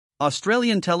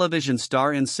Australian television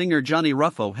star and singer Johnny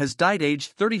Ruffo has died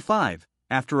aged 35,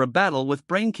 after a battle with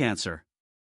brain cancer.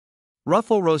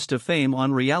 Ruffo rose to fame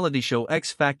on reality show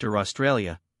X Factor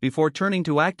Australia, before turning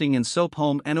to acting in soap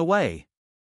Home and Away.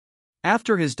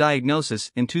 After his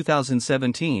diagnosis in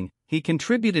 2017, he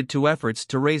contributed to efforts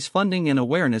to raise funding and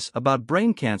awareness about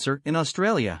brain cancer in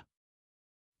Australia.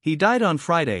 He died on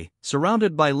Friday,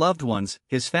 surrounded by loved ones,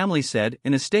 his family said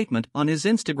in a statement on his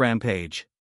Instagram page.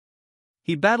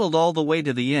 He battled all the way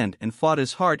to the end and fought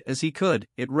as hard as he could,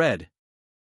 it read.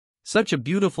 Such a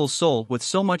beautiful soul with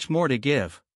so much more to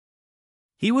give.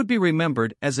 He would be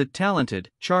remembered as a talented,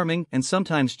 charming, and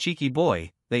sometimes cheeky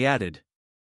boy, they added.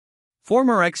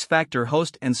 Former X Factor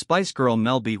host and Spice Girl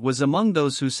Mel B was among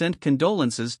those who sent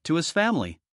condolences to his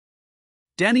family.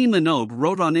 Danny Minogue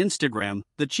wrote on Instagram,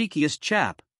 "The cheekiest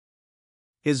chap.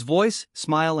 His voice,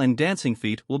 smile, and dancing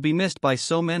feet will be missed by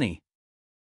so many."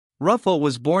 Ruffo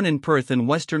was born in Perth in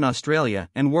Western Australia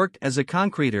and worked as a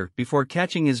concreter before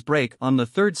catching his break on the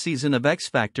third season of X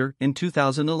Factor in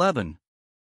 2011.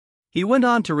 He went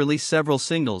on to release several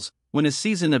singles, win a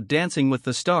season of Dancing with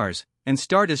the Stars, and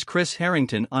starred as Chris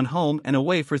Harrington on Home and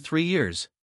Away for 3 years.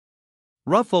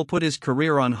 Ruffo put his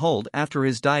career on hold after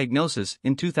his diagnosis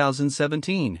in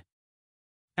 2017.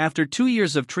 After 2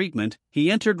 years of treatment, he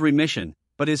entered remission,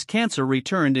 but his cancer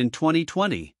returned in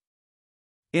 2020.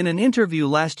 In an interview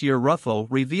last year, Ruffo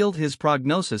revealed his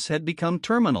prognosis had become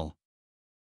terminal.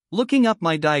 Looking up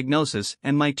my diagnosis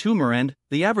and my tumor, and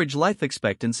the average life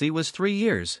expectancy was 3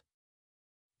 years.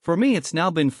 For me, it's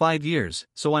now been 5 years,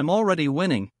 so I'm already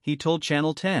winning, he told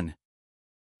Channel 10.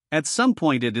 At some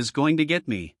point, it is going to get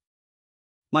me.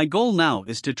 My goal now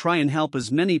is to try and help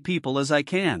as many people as I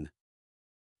can.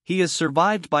 He is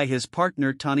survived by his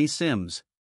partner Tony Sims.